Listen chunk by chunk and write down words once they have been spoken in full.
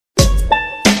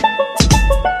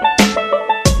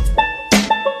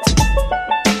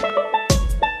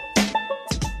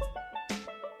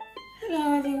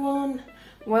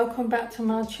welcome back to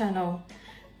my channel.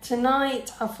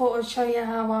 Tonight I thought I'd show you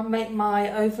how I make my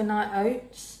overnight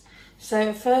oats.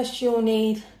 So first you'll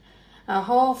need a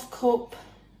half cup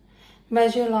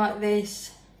measure like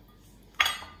this,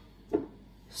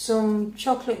 some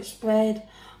chocolate spread,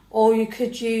 or you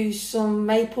could use some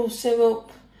maple syrup,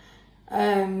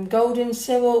 golden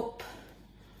syrup,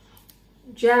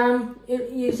 jam,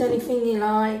 use anything you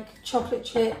like, chocolate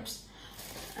chips,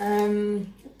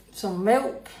 some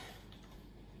milk,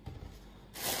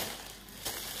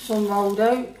 some rolled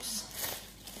oats,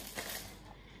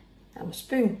 and a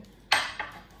spoon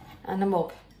and a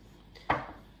mug.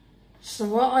 So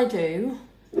what I do,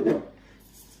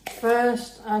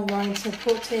 first I'm going to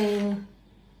put in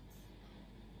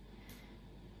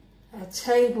a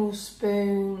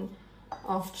tablespoon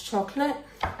of chocolate,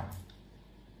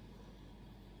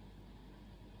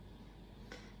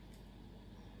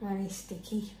 very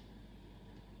sticky.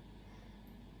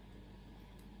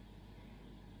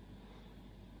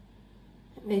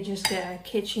 Let me just get a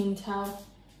kitchen towel.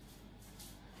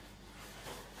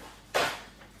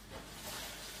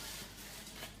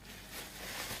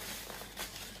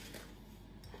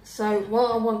 So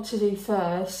what I want to do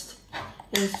first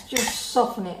is just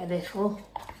soften it a little.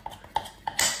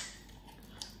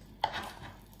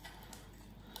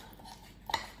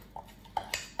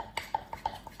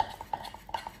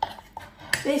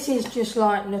 This is just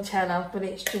like Nutella, but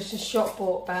it's just a shop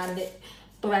bought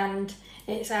brand.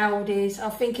 It's Aldi's.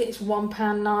 I think it's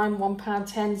 £1.9,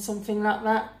 £1.10, something like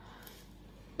that.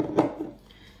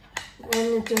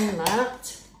 When we've done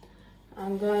that,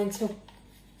 I'm going to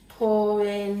pour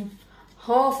in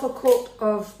half a cup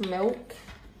of milk.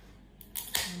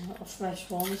 Not a fresh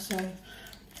one, so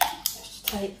let's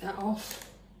take that off.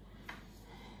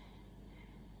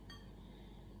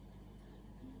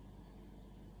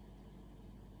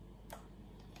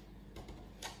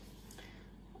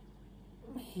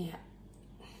 Yeah,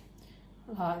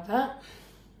 like that.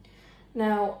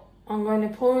 Now I'm going to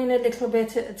pour in a little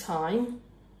bit at a time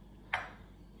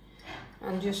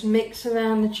and just mix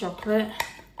around the chocolate.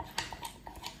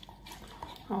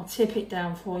 I'll tip it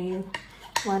down for you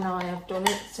when I have done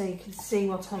it so you can see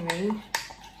what I mean.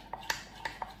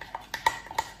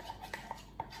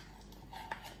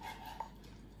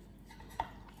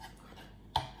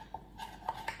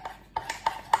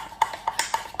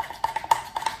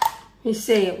 You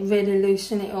see it really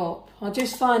loosen it up. I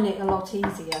just find it a lot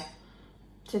easier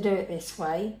to do it this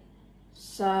way.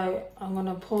 So I'm going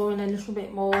to pour in a little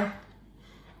bit more.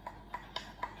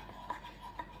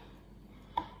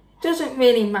 Doesn't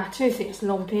really matter if it's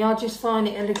lumpy, I just find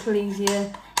it a little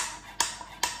easier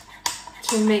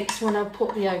to mix when I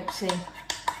put the oats in.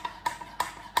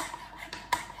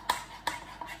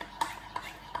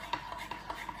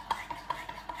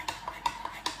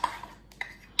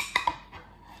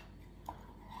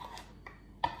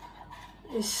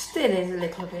 It still is a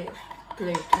little bit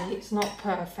gloopy, it's not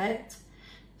perfect,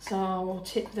 so I will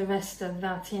tip the rest of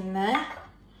that in there.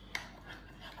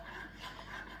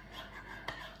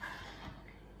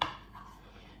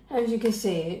 As you can see,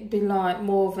 it'd be like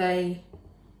more of a,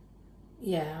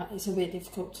 yeah, it's a bit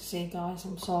difficult to see guys,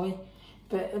 I'm sorry,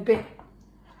 but a bit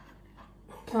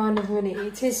kind of runny.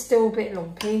 It is still a bit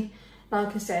lumpy,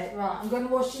 like I said. Right, I'm going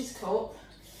to wash this cup,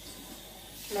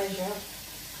 measure,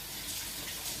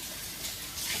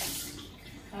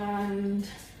 and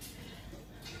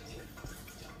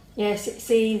yes, it's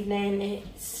evening,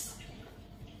 it's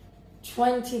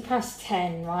 20 past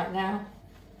 10 right now.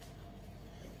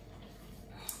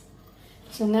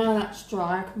 So now that's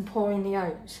dry, I can pour in the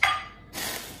oats.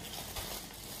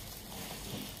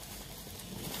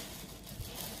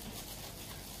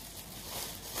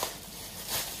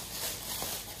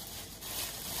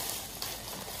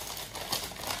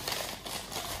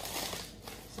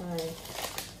 So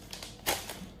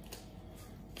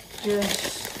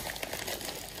just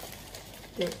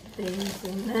dip these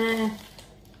in there.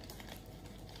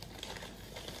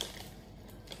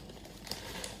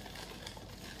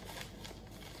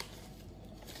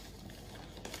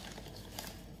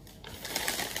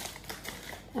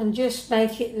 And just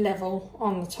make it level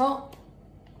on the top,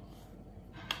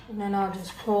 and then I'll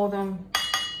just pour them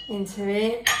into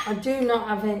it. I do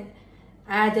not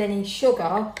add any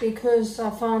sugar because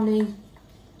I find the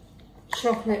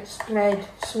chocolate spread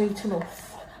sweet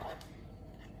enough.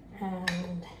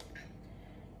 And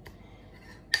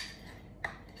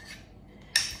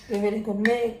give it a good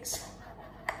mix.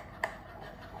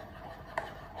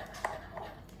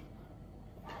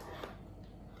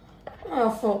 I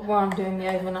thought while I'm doing the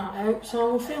overnight oats I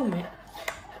will film it.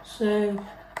 So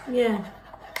yeah,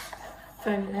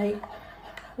 very late.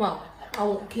 Well, I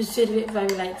won't consider it very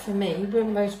late for me, but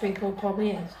most people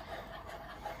probably is.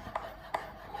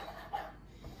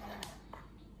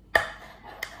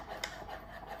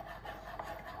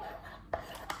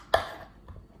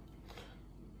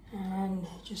 And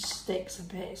it just sticks a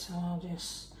bit, so I'll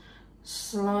just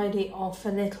slide it off a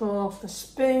little off the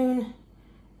spoon.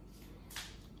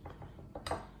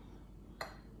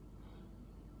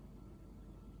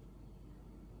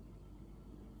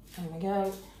 There we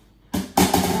go.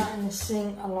 Put that in the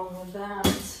sink along with that.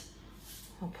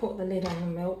 I'll put the lid on the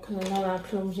milk because I know how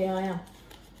clumsy I am.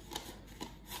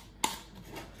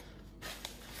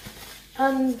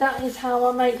 And that is how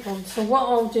I make them. So what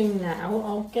I'll do now,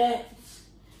 I'll get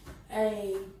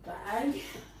a bag.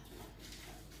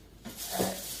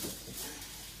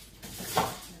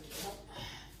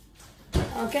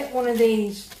 I'll get one of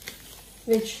these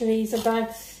fridge freezer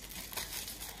bags.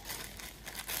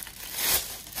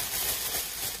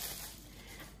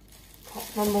 Pop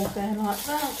my mug there like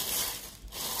that.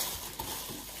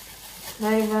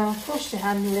 Over, push the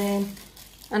handle in,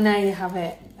 and there you have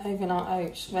it, overnight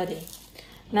oats ready.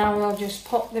 Now I'll just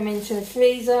pop them into the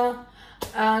freezer,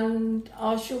 and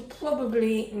I shall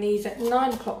probably eat these at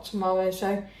 9 o'clock tomorrow,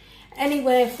 so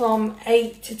anywhere from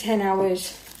 8 to 10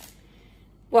 hours.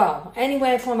 Well,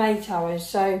 anywhere from 8 hours,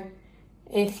 so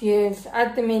if you've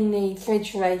had them in the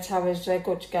fridge for 8 hours, they're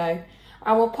good to go.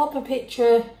 I will pop a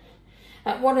picture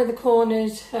at one of the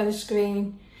corners of the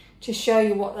screen to show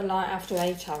you what they're like after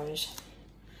 8 hours.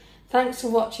 Thanks for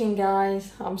watching,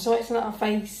 guys. I'm sorry it's not a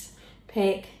face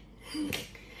pick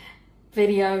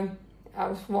video. That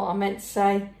was what I meant to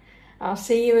say. I'll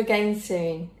see you again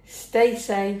soon. Stay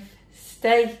safe,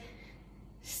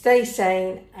 stay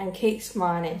sane, and keep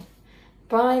smiling.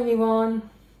 Bye, everyone.